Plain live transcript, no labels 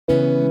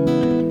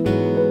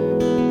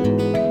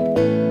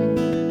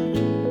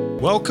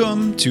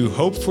Welcome to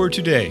Hope for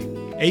Today,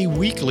 a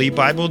weekly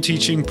Bible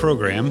teaching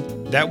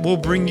program that will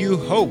bring you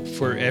hope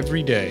for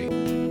every day.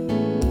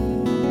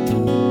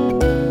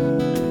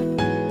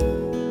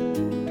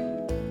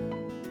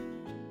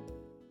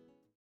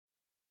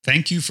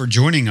 Thank you for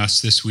joining us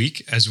this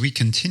week as we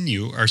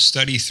continue our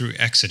study through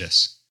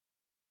Exodus.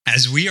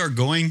 As we are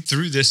going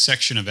through this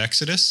section of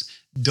Exodus,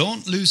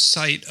 don't lose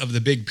sight of the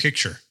big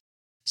picture.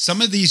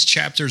 Some of these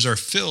chapters are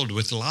filled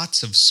with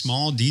lots of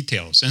small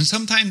details, and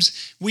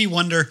sometimes we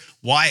wonder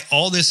why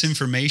all this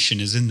information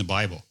is in the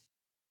Bible.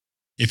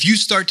 If you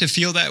start to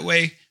feel that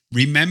way,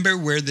 remember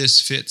where this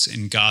fits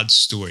in God's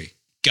story.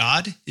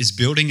 God is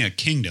building a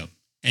kingdom,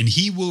 and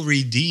He will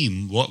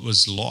redeem what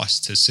was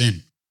lost to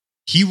sin.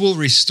 He will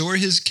restore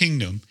His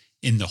kingdom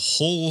in the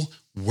whole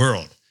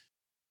world.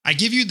 I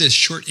give you this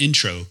short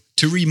intro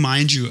to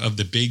remind you of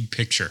the big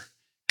picture.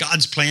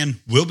 God's plan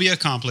will be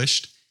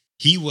accomplished.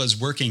 He was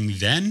working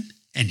then,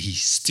 and He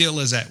still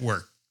is at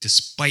work,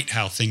 despite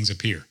how things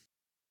appear.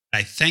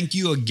 I thank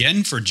you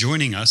again for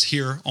joining us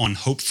here on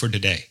Hope for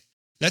Today.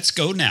 Let's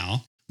go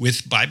now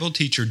with Bible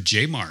teacher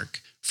J.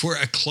 Mark for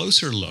a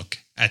closer look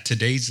at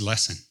today's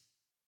lesson.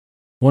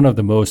 One of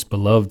the most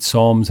beloved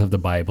psalms of the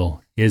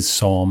Bible is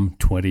Psalm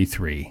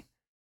 23.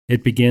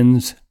 It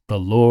begins, "The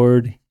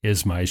Lord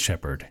is my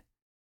shepherd."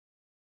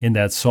 In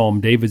that psalm,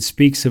 David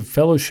speaks of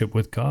fellowship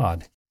with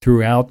God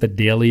throughout the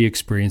daily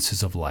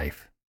experiences of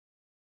life.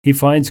 He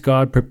finds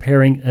God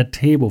preparing a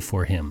table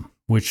for him,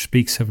 which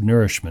speaks of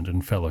nourishment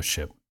and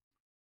fellowship.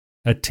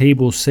 A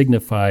table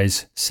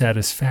signifies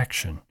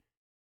satisfaction,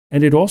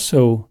 and it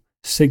also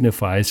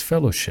signifies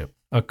fellowship,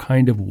 a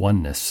kind of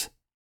oneness.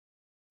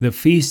 The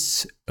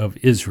feasts of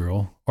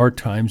Israel are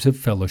times of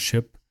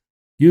fellowship,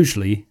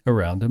 usually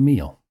around a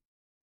meal.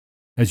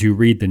 As you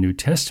read the New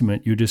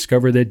Testament, you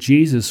discover that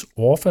Jesus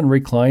often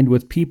reclined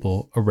with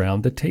people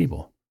around the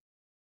table.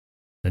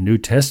 The New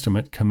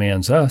Testament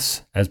commands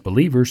us, as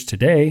believers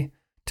today,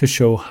 to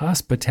show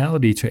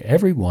hospitality to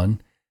everyone,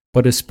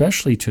 but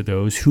especially to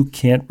those who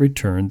can't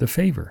return the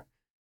favor.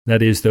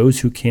 That is,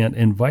 those who can't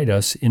invite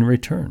us in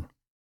return.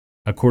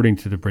 According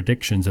to the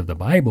predictions of the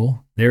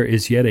Bible, there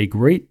is yet a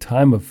great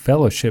time of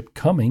fellowship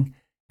coming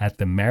at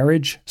the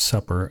marriage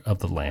supper of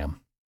the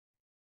Lamb.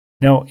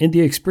 Now, in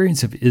the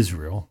experience of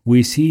Israel,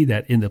 we see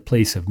that in the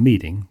place of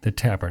meeting, the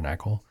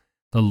tabernacle,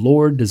 the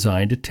Lord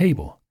designed a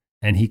table,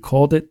 and He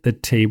called it the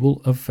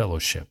table of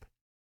fellowship.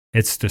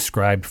 It's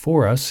described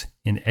for us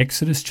in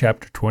Exodus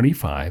chapter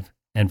 25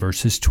 and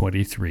verses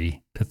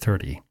 23 to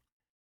 30.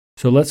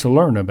 So let's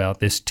learn about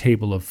this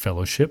table of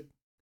fellowship.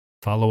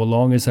 Follow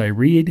along as I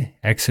read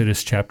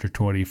Exodus chapter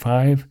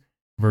 25,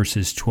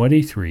 verses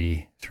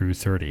 23 through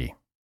 30.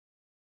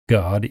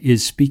 God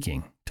is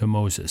speaking to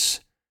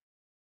Moses.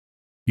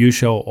 "You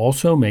shall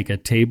also make a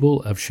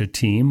table of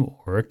shittim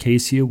or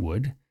acacia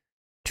wood.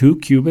 2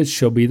 cubits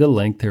shall be the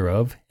length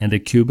thereof, and a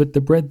cubit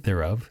the breadth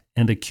thereof,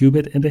 and a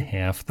cubit and a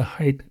half the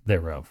height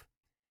thereof.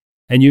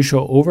 And you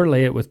shall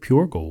overlay it with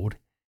pure gold,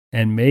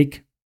 and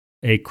make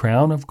a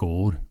crown of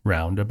gold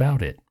round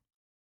about it.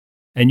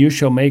 And you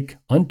shall make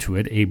unto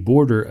it a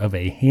border of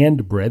a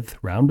handbreadth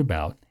round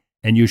about,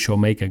 and you shall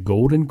make a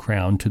golden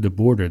crown to the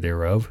border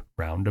thereof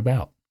round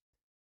about.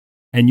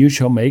 And you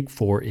shall make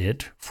for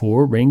it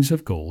 4 rings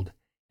of gold,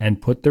 and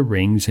put the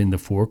rings in the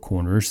 4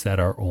 corners that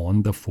are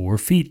on the 4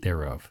 feet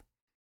thereof.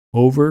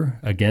 Over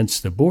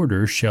against the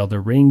border shall the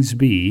rings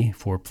be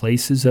for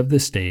places of the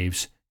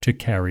staves to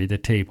carry the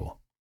table.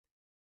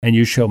 And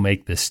you shall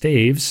make the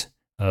staves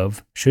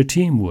of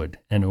shittim wood,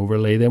 and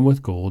overlay them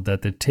with gold,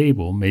 that the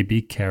table may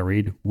be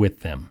carried with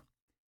them.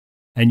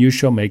 And you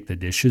shall make the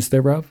dishes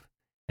thereof,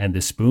 and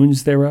the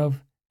spoons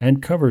thereof,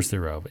 and covers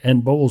thereof,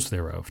 and bowls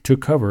thereof, to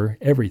cover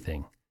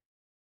everything.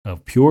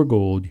 Of pure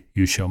gold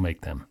you shall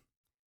make them.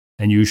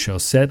 And you shall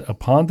set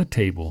upon the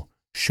table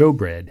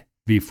shewbread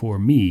before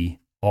me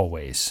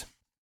always."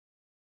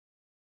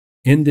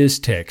 In this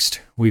text,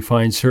 we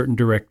find certain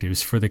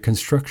directives for the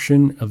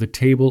construction of the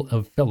table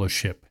of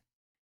fellowship.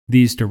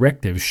 These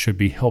directives should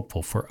be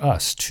helpful for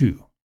us,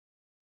 too.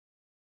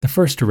 The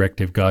first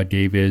directive God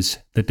gave is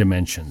the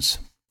dimensions.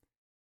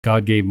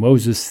 God gave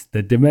Moses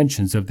the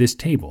dimensions of this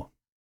table,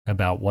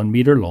 about 1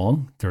 meter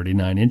long,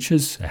 39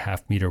 inches, a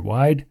half meter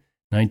wide,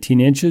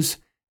 19 inches,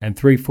 and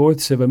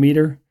 3/4 of a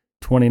meter,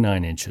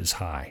 29 inches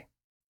high.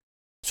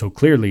 So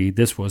clearly,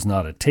 this was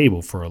not a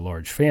table for a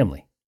large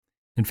family.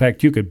 In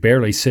fact, you could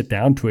barely sit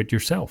down to it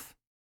yourself.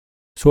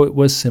 So it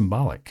was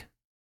symbolic.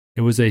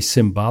 It was a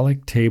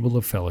symbolic table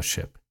of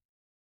fellowship.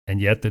 And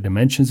yet the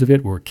dimensions of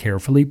it were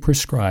carefully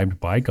prescribed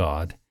by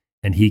God,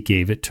 and He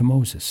gave it to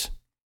Moses.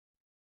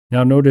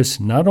 Now notice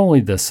not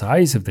only the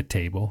size of the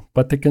table,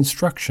 but the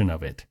construction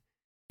of it.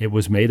 It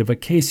was made of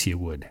acacia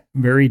wood,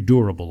 very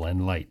durable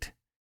and light.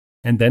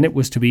 And then it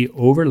was to be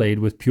overlaid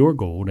with pure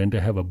gold, and to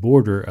have a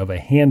border of a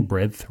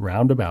handbreadth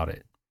round about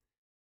it.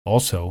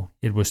 Also,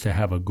 it was to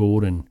have a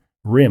golden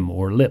rim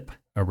or lip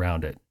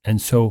around it.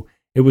 And so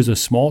it was a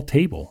small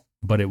table,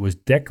 but it was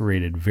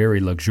decorated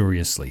very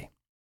luxuriously.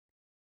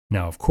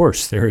 Now, of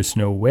course, there is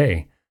no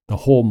way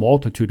the whole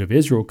multitude of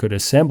Israel could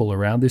assemble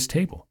around this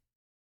table.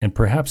 and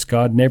perhaps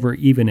God never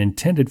even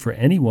intended for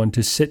anyone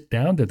to sit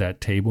down to that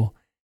table,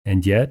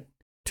 and yet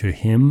to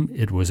him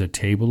it was a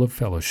table of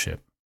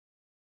fellowship.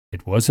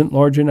 It wasn't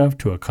large enough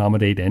to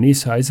accommodate any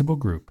sizable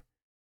group,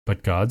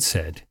 but God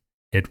said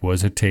it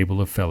was a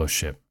table of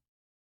fellowship.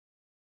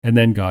 And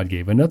then God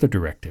gave another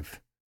directive,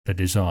 the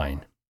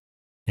design.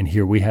 And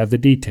here we have the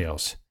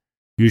details.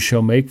 You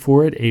shall make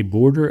for it a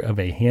border of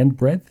a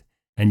handbreadth,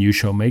 and you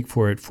shall make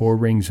for it 4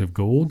 rings of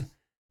gold,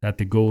 that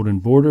the golden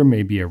border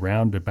may be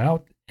around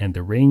about, and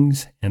the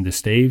rings and the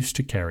staves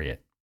to carry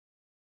it.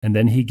 And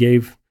then he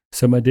gave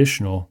some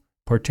additional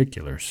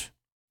particulars.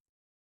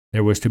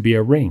 There was to be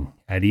a ring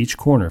at each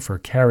corner for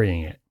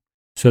carrying it,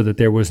 so that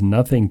there was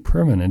nothing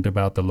permanent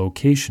about the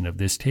location of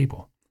this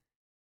table.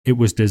 It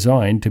was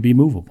designed to be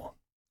movable.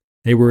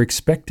 They were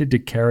expected to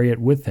carry it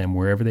with them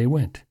wherever they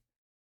went.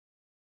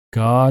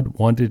 God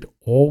wanted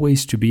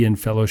always to be in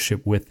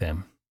fellowship with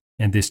them,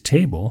 and this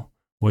table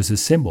was a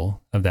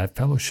symbol of that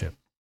fellowship.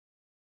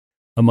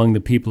 Among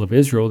the people of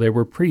Israel there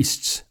were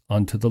priests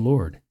unto the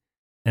Lord,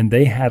 and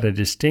they had a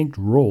distinct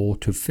role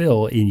to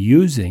fill in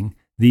using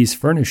these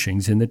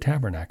furnishings in the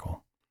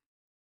tabernacle.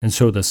 And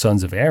so the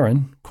sons of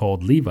Aaron,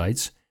 called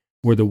Levites,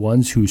 were the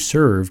ones who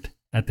served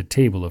at the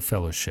table of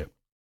fellowship.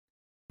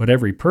 But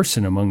every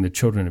person among the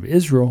children of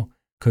Israel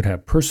could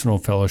have personal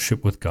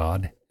fellowship with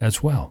God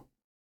as well.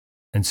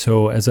 And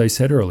so, as I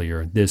said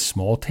earlier, this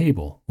small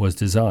table was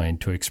designed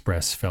to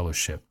express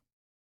fellowship.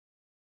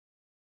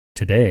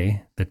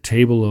 Today, the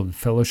table of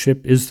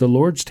fellowship is the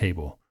Lord's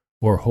table,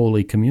 or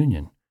Holy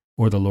Communion,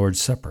 or the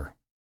Lord's Supper.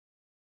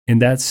 In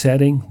that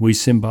setting, we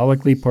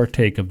symbolically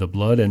partake of the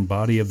blood and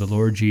body of the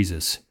Lord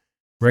Jesus,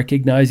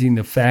 recognizing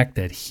the fact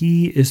that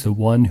He is the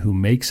one who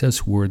makes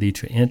us worthy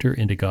to enter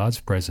into God's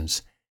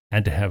presence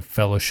and to have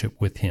fellowship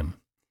with Him.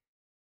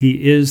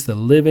 He is the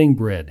living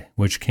bread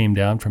which came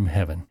down from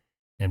heaven,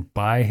 and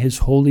by His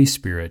Holy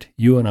Spirit,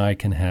 you and I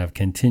can have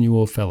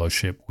continual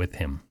fellowship with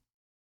Him.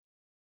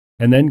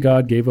 And then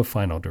God gave a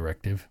final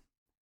directive,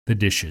 the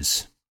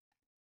dishes.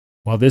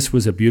 While this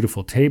was a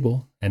beautiful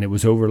table, and it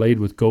was overlaid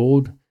with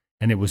gold,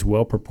 and it was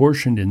well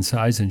proportioned in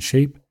size and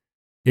shape,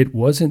 it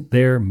wasn't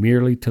there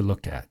merely to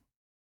look at.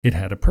 It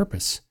had a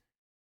purpose.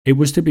 It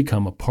was to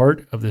become a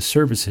part of the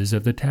services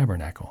of the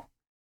tabernacle.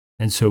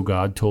 And so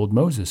God told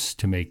Moses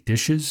to make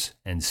dishes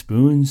and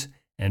spoons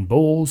and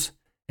bowls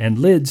and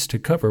lids to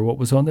cover what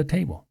was on the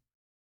table.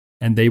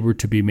 And they were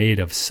to be made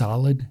of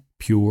solid,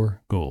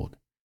 pure gold.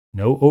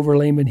 No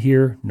overlayment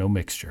here, no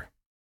mixture.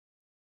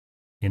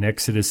 In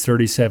Exodus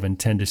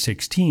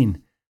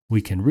 37:10-16,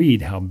 we can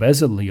read how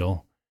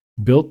Bezalel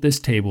built this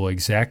table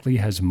exactly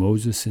as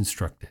Moses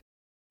instructed.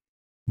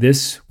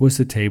 This was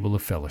the table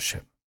of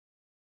fellowship.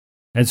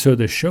 And so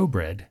the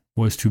shewbread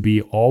was to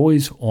be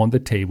always on the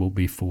table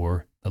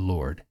before the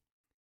Lord.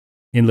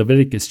 In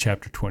Leviticus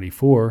chapter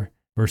 24,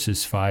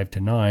 verses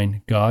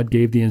 5-9, God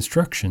gave the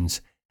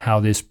instructions how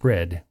this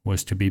bread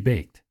was to be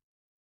baked.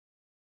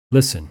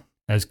 Listen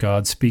as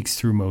God speaks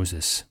through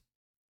Moses.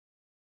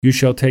 You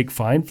shall take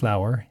fine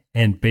flour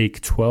and bake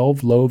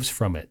 12 loaves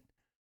from it.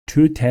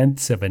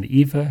 2/10 of an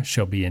ephah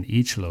shall be in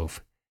each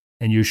loaf,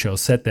 and you shall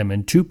set them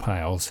in 2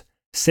 piles,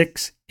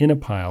 6 in a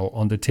pile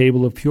on the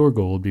table of pure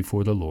gold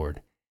before the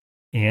Lord.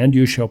 And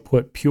you shall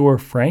put pure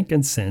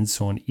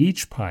frankincense on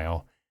each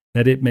pile,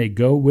 that it may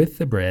go with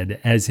the bread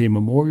as a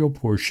memorial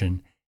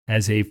portion,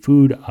 as a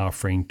food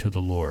offering to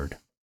the Lord.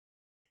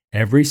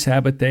 Every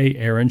Sabbath day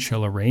Aaron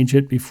shall arrange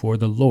it before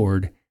the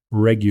Lord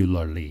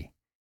regularly.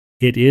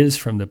 It is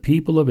from the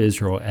people of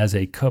Israel as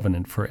a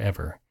covenant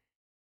forever.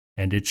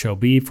 And it shall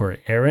be for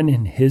Aaron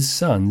and his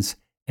sons,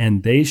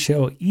 and they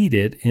shall eat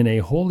it in a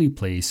holy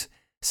place,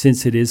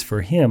 since it is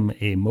for him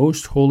a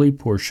most holy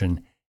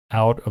portion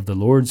out of the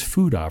Lord's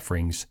food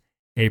offerings,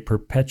 a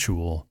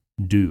perpetual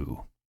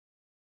due.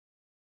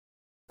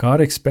 God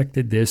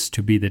expected this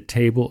to be the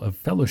table of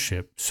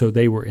fellowship, so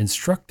they were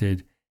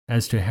instructed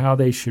as to how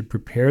they should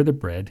prepare the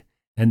bread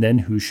and then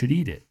who should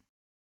eat it.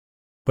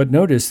 But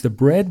notice the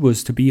bread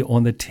was to be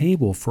on the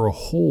table for a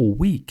whole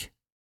week.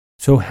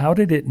 So how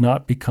did it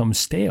not become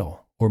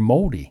stale or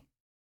moldy?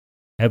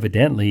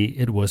 Evidently,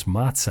 it was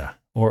matzah,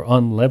 or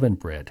unleavened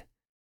bread.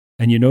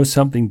 And you know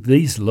something?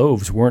 These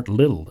loaves weren't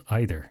little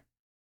either.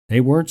 They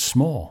weren't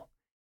small.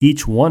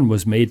 Each one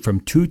was made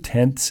from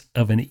 2/10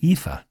 of an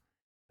ephah.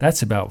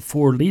 That's about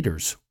 4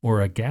 liters,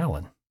 or a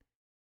gallon.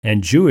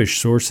 And Jewish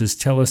sources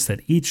tell us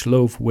that each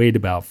loaf weighed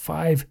about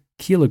 5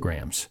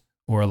 kilograms,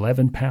 or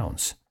 11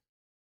 pounds.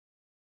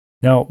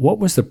 Now, what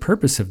was the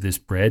purpose of this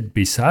bread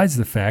besides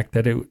the fact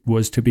that it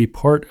was to be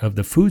part of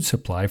the food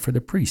supply for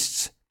the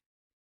priests?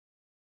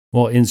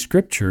 Well, in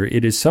Scripture,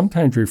 it is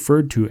sometimes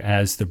referred to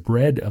as the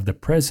bread of the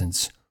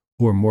presence,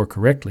 or more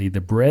correctly, the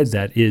bread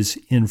that is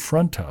in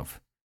front of.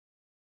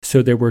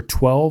 So there were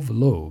 12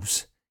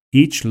 loaves,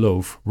 each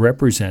loaf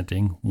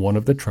representing one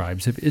of the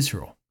tribes of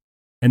Israel,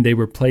 and they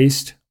were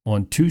placed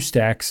on 2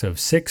 stacks of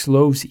 6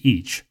 loaves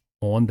each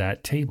on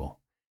that table.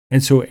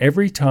 And so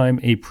every time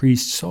a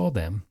priest saw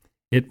them,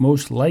 it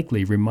most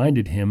likely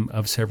reminded him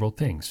of several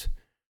things.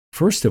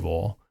 First of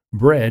all,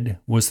 bread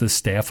was the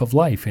staff of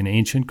life in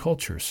ancient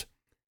cultures.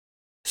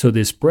 So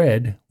this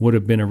bread would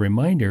have been a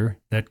reminder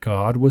that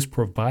God was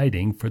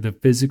providing for the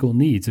physical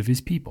needs of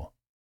his people.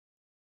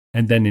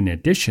 And then in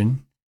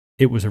addition,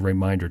 it was a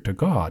reminder to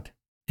God,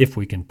 if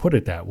we can put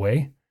it that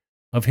way,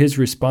 of his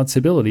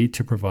responsibility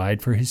to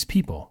provide for his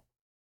people.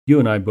 You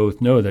and I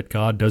both know that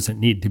God doesn't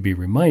need to be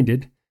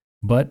reminded,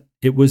 but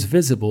it was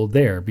visible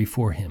there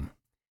before him.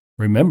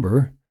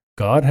 Remember,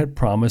 God had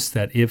promised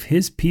that if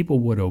his people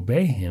would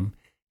obey him,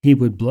 he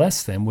would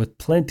bless them with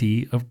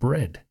plenty of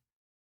bread.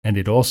 And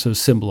it also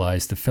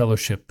symbolized the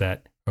fellowship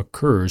that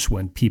occurs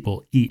when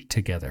people eat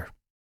together.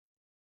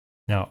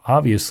 Now,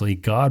 obviously,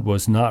 God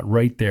was not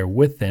right there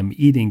with them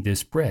eating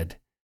this bread,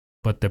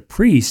 but the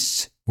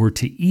priests were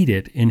to eat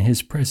it in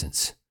his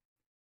presence.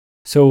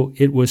 So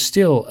it was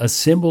still a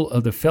symbol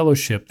of the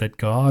fellowship that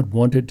God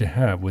wanted to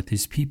have with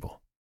his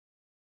people.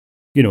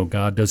 You know,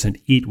 God doesn't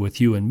eat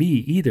with you and me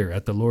either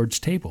at the Lord's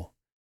table,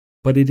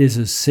 but it is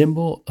a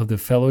symbol of the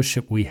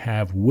fellowship we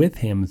have with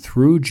him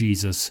through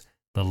Jesus,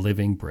 the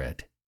living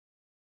bread.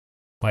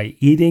 By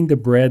eating the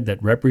bread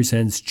that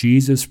represents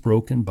Jesus'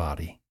 broken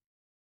body,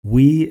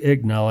 we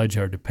acknowledge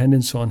our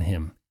dependence on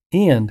him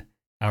and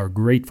our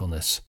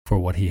gratefulness for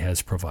what he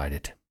has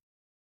provided.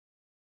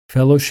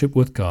 Fellowship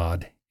with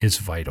God is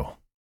vital.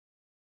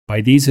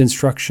 By these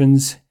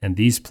instructions and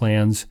these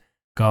plans,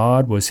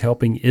 God was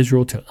helping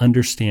Israel to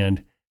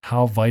understand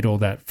how vital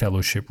that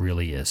fellowship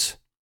really is.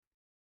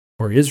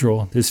 For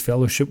Israel, this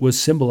fellowship was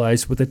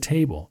symbolized with a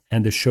table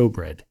and the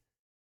shewbread,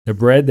 the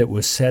bread that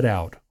was set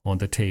out on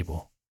the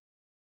table.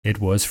 It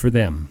was for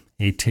them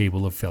a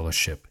table of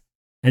fellowship,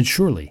 and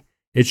surely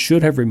it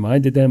should have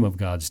reminded them of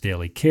God's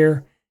daily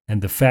care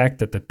and the fact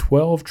that the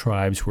 12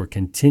 tribes were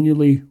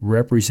continually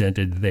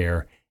represented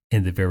there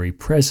in the very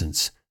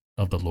presence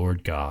of the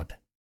Lord God.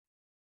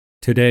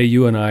 Today,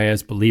 you and I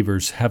as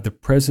believers have the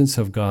presence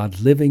of God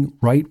living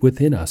right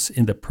within us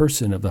in the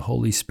person of the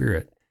Holy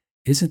Spirit.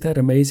 Isn't that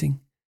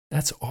amazing?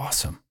 That's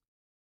awesome.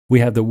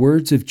 We have the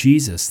words of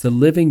Jesus, the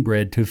living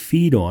bread, to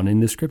feed on in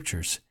the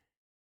Scriptures.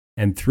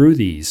 And through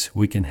these,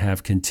 we can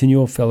have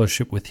continual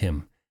fellowship with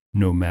him,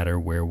 no matter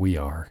where we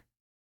are.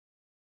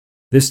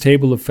 This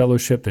table of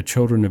fellowship the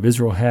children of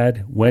Israel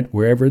had went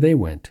wherever they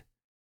went,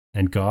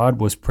 and God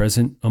was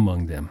present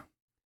among them.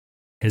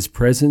 His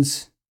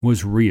presence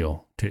was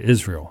real to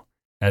Israel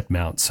at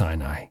Mount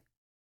Sinai.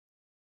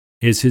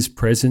 Is his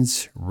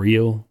presence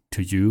real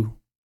to you?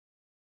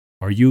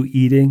 Are you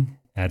eating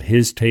at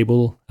his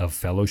table of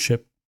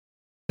fellowship?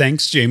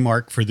 Thanks, J.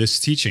 Mark, for this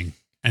teaching,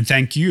 and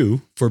thank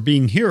you for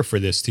being here for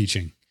this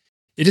teaching.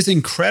 It is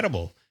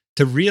incredible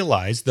to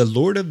realize the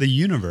Lord of the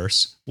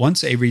universe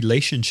wants a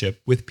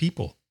relationship with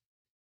people.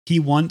 He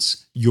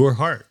wants your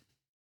heart.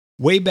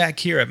 Way back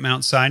here at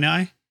Mount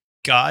Sinai,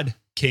 God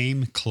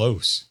came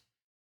close.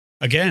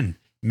 Again,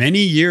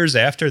 many years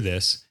after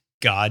this,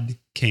 God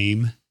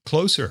came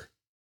closer.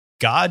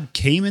 God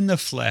came in the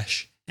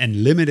flesh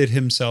and limited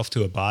himself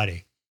to a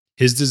body.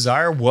 His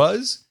desire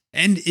was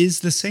and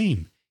is the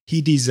same.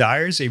 He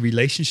desires a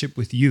relationship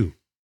with you.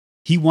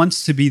 He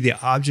wants to be the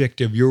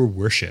object of your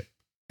worship.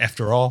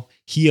 After all,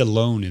 he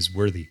alone is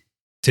worthy.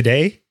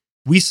 Today,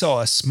 we saw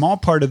a small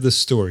part of the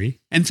story,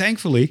 and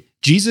thankfully,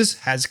 Jesus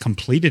has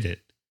completed it.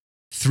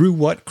 Through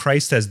what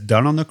Christ has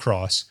done on the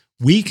cross,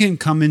 we can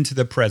come into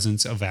the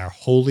presence of our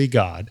holy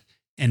God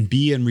and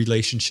be in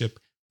relationship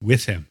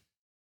with him.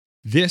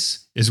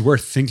 This is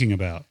worth thinking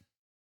about.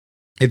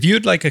 If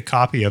you'd like a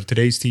copy of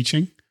today's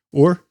teaching,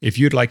 or if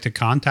you'd like to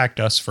contact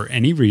us for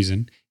any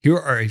reason, here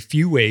are a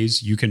few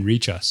ways you can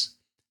reach us.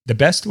 The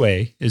best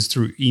way is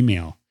through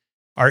email.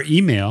 Our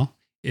email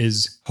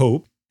is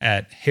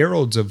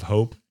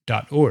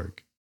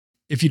hope@heraldsofhope.org.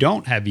 If you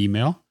don't have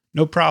email,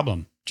 no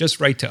problem. Just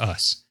write to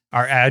us.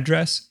 Our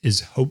address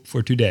is Hope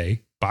for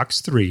Today, Box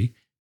 3,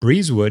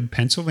 Breezewood,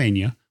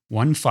 Pennsylvania,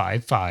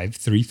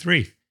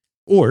 15533.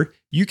 Or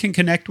you can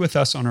connect with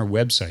us on our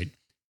website.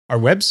 Our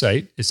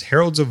website is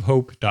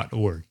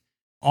heraldsofhope.org.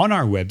 On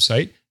our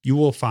website, you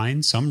will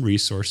find some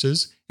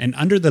resources, and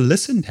under the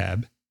Listen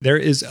tab, there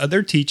is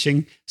other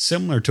teaching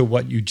similar to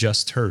what you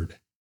just heard.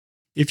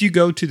 If you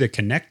go to the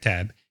Connect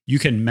tab, you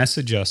can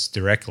message us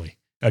directly.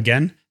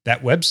 Again,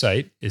 that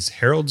website is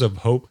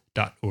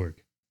heraldsofhope.org.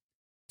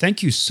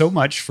 Thank you so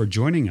much for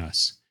joining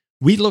us.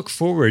 We look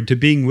forward to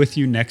being with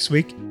you next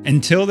week.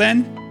 Until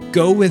then,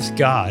 go with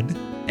God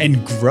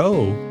and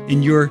grow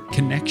in your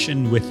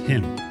connection with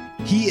him.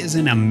 He is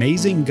an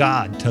amazing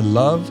God to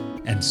love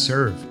and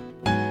serve.